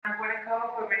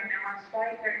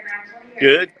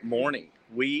Good morning.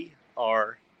 We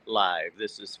are live.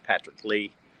 This is Patrick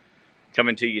Lee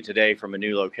coming to you today from a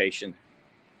new location.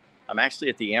 I'm actually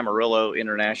at the Amarillo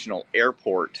International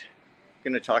Airport.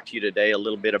 I'm going to talk to you today a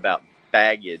little bit about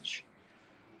baggage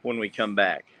when we come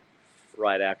back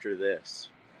right after this.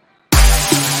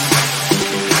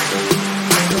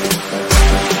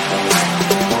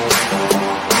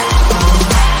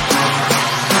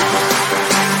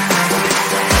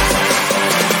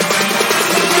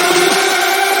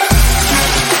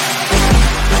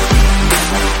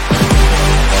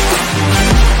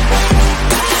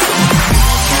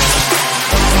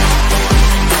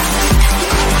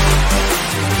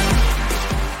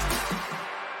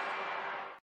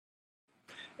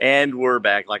 And we're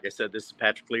back. Like I said, this is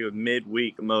Patrick Lee with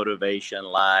Midweek Motivation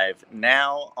Live,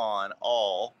 now on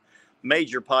all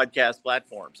major podcast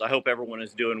platforms. I hope everyone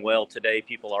is doing well today.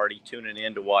 People already tuning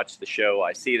in to watch the show.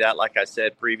 I see that. Like I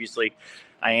said previously,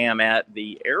 I am at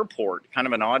the airport. Kind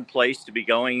of an odd place to be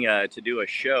going to do a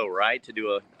show, right? To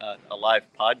do a live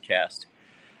podcast.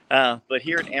 But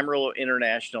here at Amarillo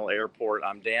International Airport,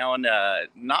 I'm down,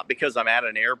 not because I'm at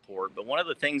an airport, but one of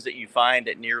the things that you find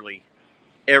at nearly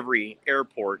every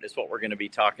airport is what we're going to be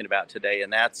talking about today,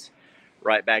 and that's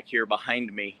right back here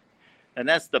behind me, and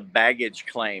that's the baggage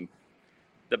claim.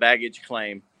 The baggage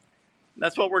claim.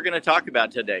 That's what we're going to talk about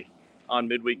today on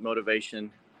Midweek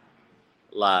Motivation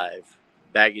Live.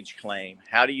 Baggage claim.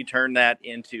 How do you turn that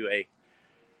into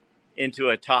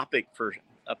a topic for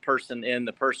a person in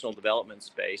the personal development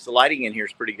space? The lighting in here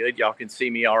is pretty good. Y'all can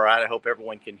see me all right. I hope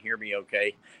everyone can hear me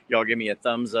okay. Y'all give me a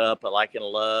thumbs up, a like, and a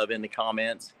love in the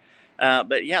comments.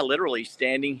 But yeah, literally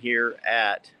standing here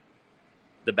at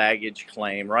the baggage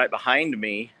claim right behind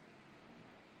me.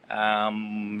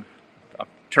 I'm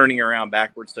turning around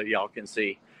backwards so y'all can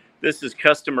see. This is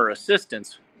customer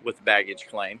assistance with baggage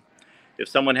claim. If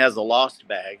someone has a lost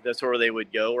bag, that's where they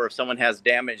would go. Or if someone has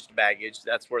damaged baggage,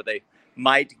 that's where they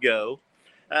might go.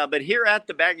 But here at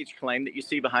the baggage claim that you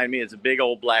see behind me is a big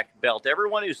old black belt.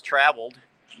 Everyone who's traveled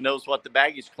knows what the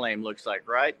baggage claim looks like,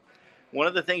 right? One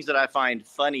of the things that I find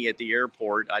funny at the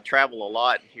airport, I travel a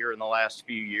lot here in the last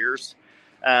few years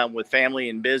with family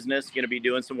and business. Going to be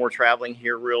doing some more traveling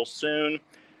here real soon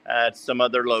at some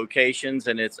other locations.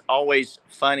 And it's always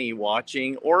funny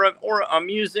watching or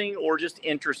amusing or just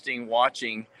interesting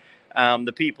watching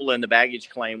the people in the baggage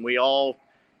claim. We all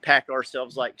pack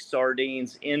ourselves like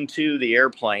sardines into the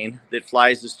airplane that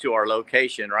flies us to our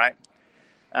location, right?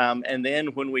 And then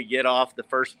when we get off, the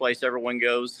first place everyone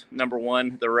goes, number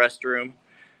one, the restroom.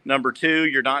 Number two,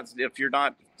 if you're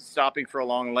not stopping for a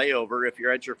long layover, if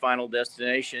you're at your final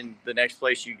destination, the next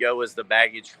place you go is the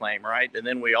baggage claim, right? And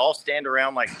then we all stand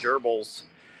around like gerbils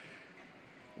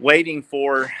waiting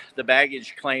for the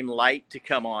baggage claim light to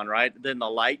come on, right? Then the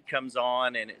light comes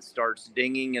on and it starts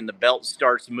dinging and the belt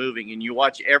starts moving. And you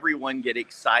watch everyone get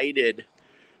excited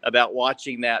about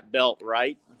watching that belt,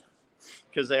 right?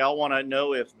 Because they all want to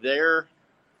know if their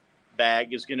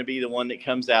bag is going to be the one that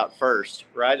comes out first,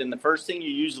 right? And the first thing you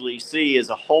usually see is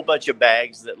a whole bunch of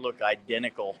bags that look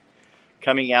identical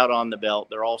coming out on the belt.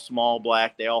 They're all small,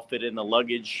 black. They all fit in the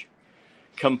luggage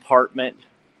compartment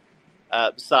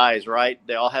size, right?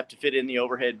 They all have to fit in the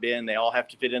overhead bin. They all have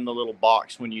to fit in the little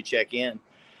box when you check in.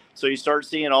 So you start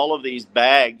seeing all of these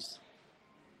bags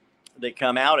that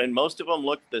come out, and most of them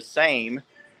look the same,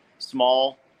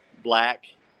 small, black.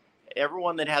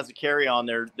 Everyone that has a carry-on,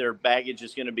 their baggage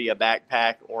is going to be a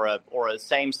backpack or a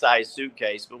same size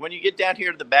suitcase. But when you get down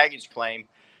here to the baggage claim,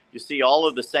 you see all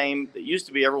of the same. It used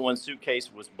to be everyone's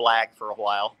suitcase was black for a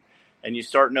while, and you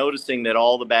start noticing that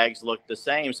all the bags look the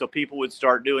same. So people would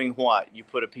start doing what? You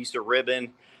put a piece of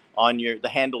ribbon on the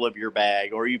handle of your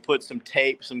bag, or you put some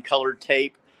tape, some colored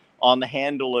tape on the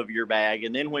handle of your bag.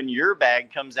 And then when your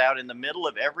bag comes out in the middle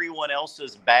of everyone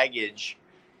else's baggage,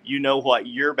 you know what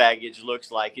your baggage looks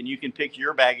like, and you can pick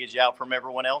your baggage out from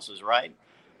everyone else's, right?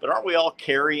 But aren't we all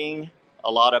carrying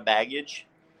a lot of baggage?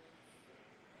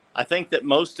 I think that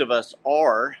most of us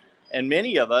are, and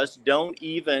many of us don't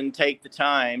even take the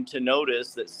time to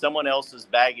notice that someone else's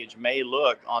baggage may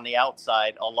look on the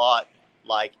outside a lot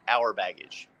like our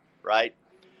baggage, right?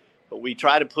 But we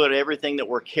try to put everything that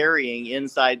we're carrying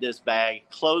inside this bag,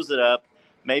 close it up.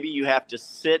 Maybe you have to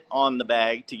sit on the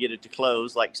bag to get it to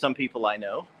close, like some people I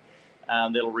know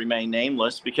that'll remain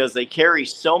nameless because they carry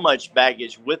so much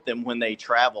baggage with them when they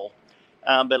travel.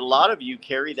 But a lot of you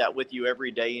carry that with you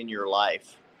every day in your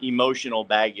life. Emotional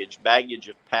baggage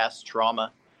of past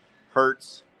trauma,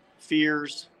 hurts,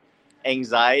 fears,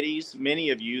 anxieties.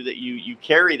 Many of you that you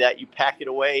carry that, you pack it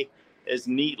away as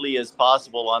neatly as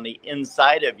possible on the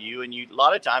inside of you. And a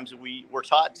lot of times we're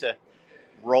taught to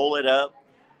roll it up,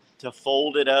 to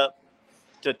fold it up,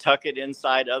 to tuck it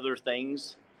inside other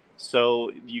things.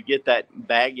 So you get that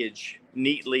baggage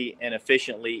neatly and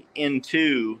efficiently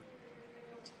into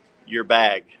your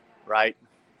bag, right?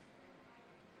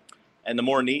 And the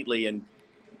more neatly and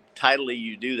tidily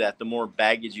you do that, the more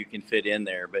baggage you can fit in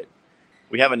there. But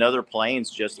we have another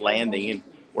plane's just landing, and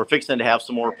we're fixing to have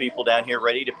some more people down here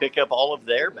ready to pick up all of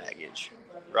their baggage,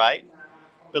 right?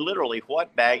 But literally,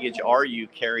 what baggage are you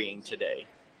carrying today?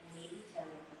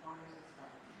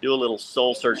 Do a little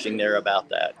soul searching there about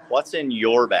that. What's in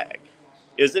your bag?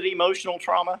 Is it emotional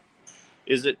trauma?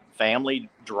 Is it family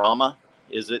drama?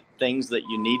 Is it things that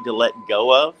you need to let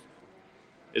go of?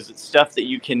 Is it stuff that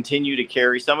you continue to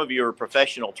carry? Some of you are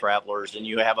professional travelers and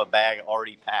you have a bag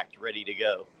already packed, ready to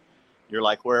go. You're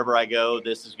like, wherever I go,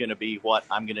 this is going to be what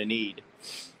I'm going to need.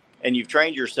 And you've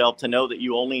trained yourself to know that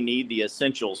you only need the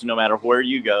essentials. No matter where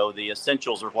you go, the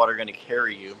essentials are what are going to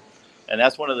carry you. And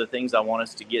that's one of the things I want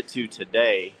us to get to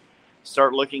today.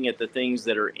 Start looking at the things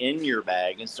that are in your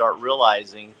bag and start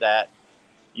realizing that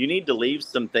you need to leave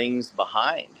some things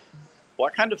behind.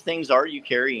 What kind of things are you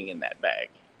carrying in that bag?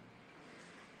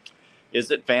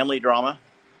 Is it family drama?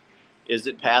 Is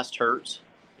it past hurts?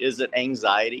 Is it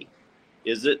anxiety?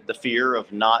 Is it the fear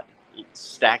of not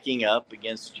stacking up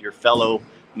against your fellow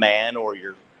man or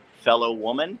your fellow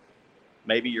woman?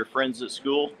 Maybe your friends at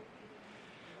school?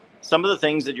 Some of the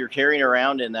things that you're carrying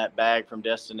around in that bag from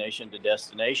destination to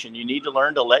destination, you need to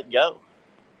learn to let go,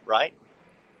 right?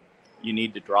 You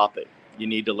need to drop it. You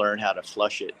need to learn how to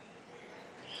flush it.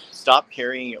 Stop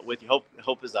carrying it with you.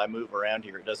 Hope as I move around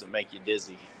here, it doesn't make you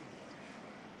dizzy.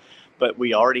 But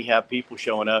we already have people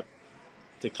showing up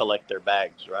to collect their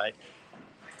bags, right?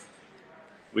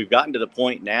 We've gotten to the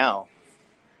point now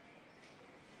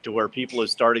to where people have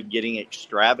started getting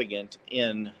extravagant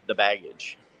in the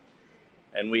baggage.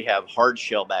 And we have hard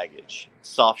shell baggage,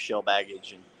 soft shell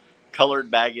baggage, and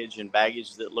colored baggage, and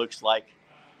baggage that looks like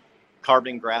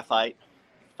carbon graphite,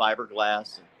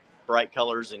 fiberglass, bright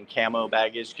colors, and camo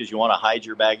baggage because you want to hide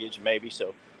your baggage maybe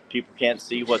so people can't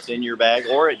see what's in your bag,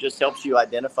 or it just helps you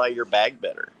identify your bag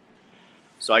better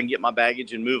so I can get my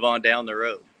baggage and move on down the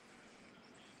road.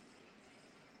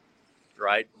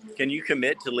 Right? Can you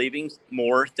commit to leaving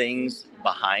more things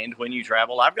behind when you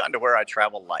travel? I've gotten to where I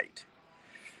travel light.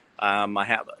 I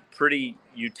have a pretty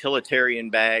utilitarian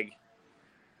bag,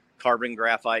 carbon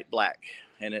graphite black,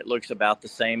 and it looks about the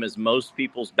same as most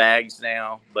people's bags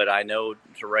now, but I know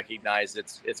to recognize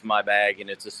it's my bag,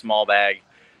 and it's a small bag.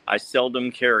 I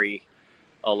seldom carry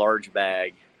a large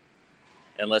bag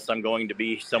unless I'm going to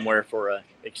be somewhere for an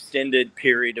extended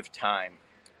period of time.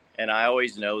 And I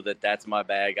always know that that's my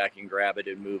bag. I can grab it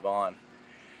and move on.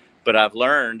 But I've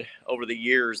learned over the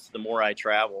years, the more I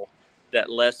travel, that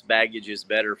less baggage is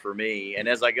better for me. And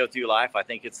as I go through life, I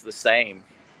think it's the same.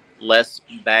 Less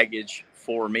baggage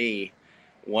for me.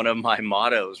 One of my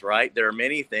mottos, right? There are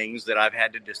many things that I've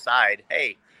had to decide,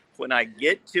 hey, when I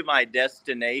get to my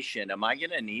destination, am I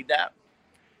going to need that?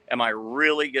 Am I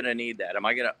really going to need that? Am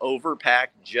I going to overpack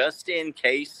just in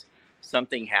case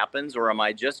something happens, or am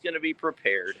I just going to be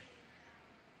prepared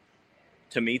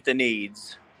to meet the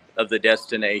needs of the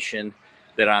destination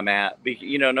that I'm at?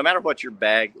 You know, no matter what your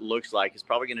bag looks like, it's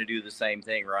probably going to do the same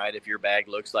thing, right? If your bag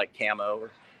looks like camo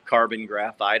or carbon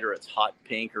graphite, or it's hot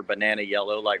pink or banana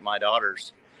yellow like my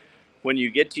daughter's, when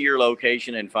you get to your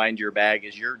location and find your bag,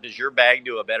 does your bag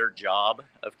do a better job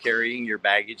of carrying your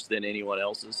baggage than anyone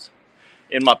else's?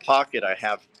 In my pocket, I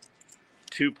have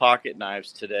 2 pocket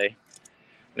knives today.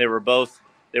 They were both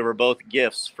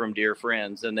gifts from dear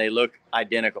friends, and they look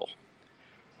identical.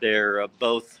 They're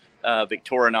both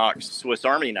Victorinox Swiss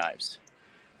Army knives,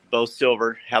 both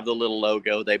silver, have the little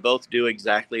logo. They both do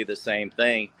exactly the same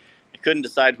thing. I couldn't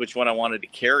decide which one I wanted to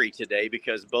carry today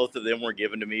because both of them were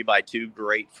given to me by 2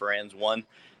 great friends, one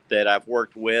that I've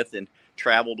worked with and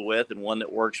traveled with, and one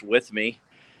that works with me.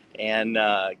 And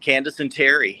Candace and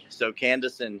Terry. So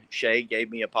Candace and Shay gave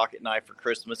me a pocket knife for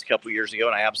Christmas a couple years ago,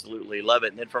 and I absolutely love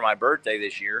it. And then for my birthday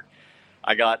this year,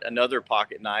 I got another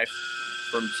pocket knife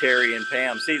from Terry and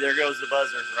Pam. See, there goes the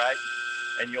buzzer, right?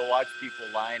 And you'll watch people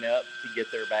line up to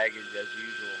get their baggage as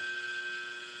usual.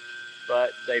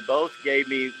 But they both gave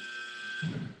me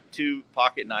 2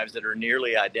 pocket knives that are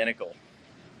nearly identical.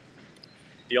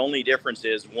 The only difference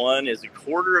is one is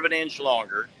 1/4 of an inch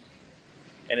longer,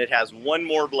 and it has 1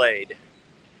 more blade,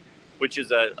 which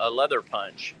is a leather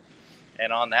punch.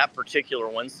 And on that particular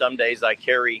one, some days I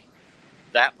carry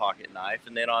that pocket knife,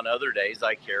 and then on other days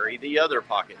I carry the other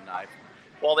pocket knife.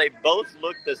 While they both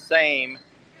look the same,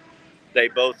 they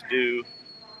both do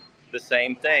the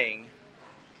same thing.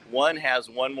 One has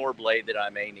 1 more blade that I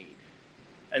may need.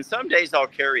 And some days I'll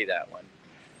carry that one.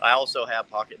 I also have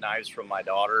pocket knives from my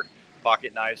daughter,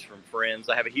 pocket knives from friends.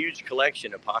 I have a huge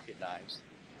collection of pocket knives.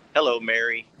 Hello,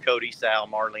 Mary, Cody, Sal,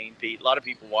 Marlene, Pete. A lot of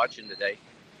people watching today.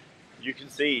 You can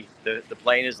see the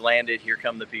plane has landed. Here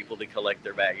come the people to collect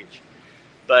their baggage.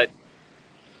 But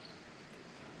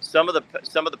some of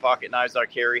the pocket knives I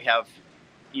carry have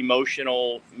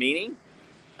emotional meaning.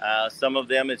 Some of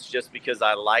them it's just because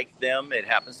I like them. It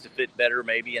happens to fit better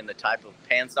maybe in the type of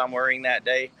pants I'm wearing that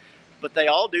day. But they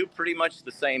all do pretty much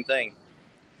the same thing.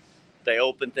 They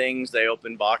open things, they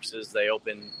open boxes, they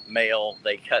open mail,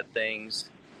 they cut things.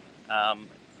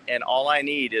 And all I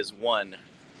need is one.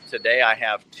 Today I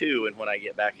have two, and when I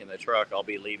get back in the truck, I'll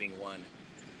be leaving one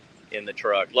in the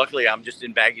truck. Luckily, I'm just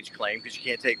in baggage claim because you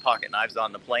can't take pocket knives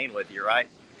on the plane with you, right?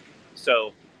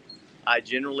 So I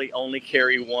generally only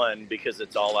carry one because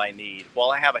it's all I need.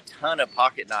 While I have a ton of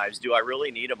pocket knives, do I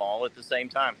really need them all at the same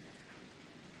time?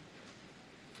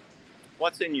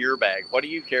 What's in your bag? What are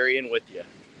you carrying with you?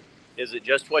 Is it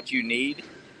just what you need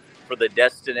for the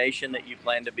destination that you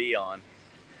plan to be on?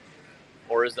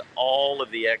 Or is it all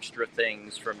of the extra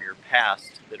things from your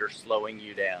past that are slowing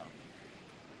you down?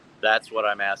 That's what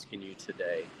I'm asking you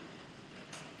today.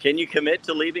 Can you commit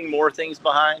to leaving more things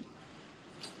behind?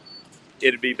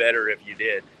 It'd be better if you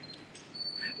did.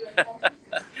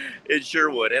 It sure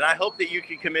would. And I hope that you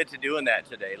can commit to doing that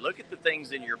today. Look at the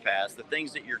things in your past, the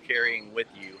things that you're carrying with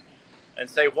you, and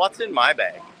say, what's in my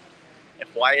bag? And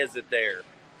why is it there?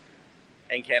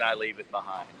 And can I leave it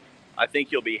behind? I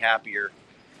think you'll be happier.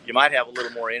 You might have a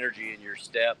little more energy in your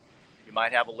step. You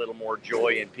might have a little more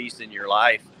joy and peace in your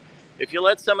life if you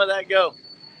let some of that go.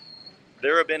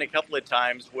 There have been a couple of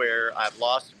times where I've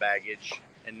lost baggage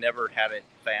and never had it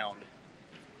found.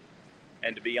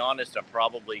 And to be honest, I'm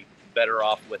probably better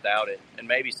off without it. And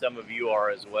maybe some of you are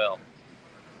as well.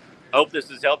 I hope this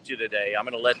has helped you today. I'm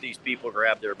going to let these people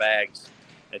grab their bags.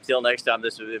 Until next time,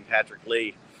 this has been Patrick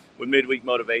Lee with Midweek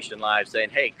Motivation Live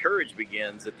saying, hey, courage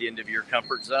begins at the end of your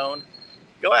comfort zone.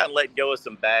 Go out and let go of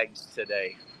some bags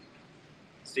today.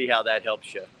 See how that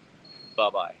helps you.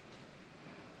 Bye-bye.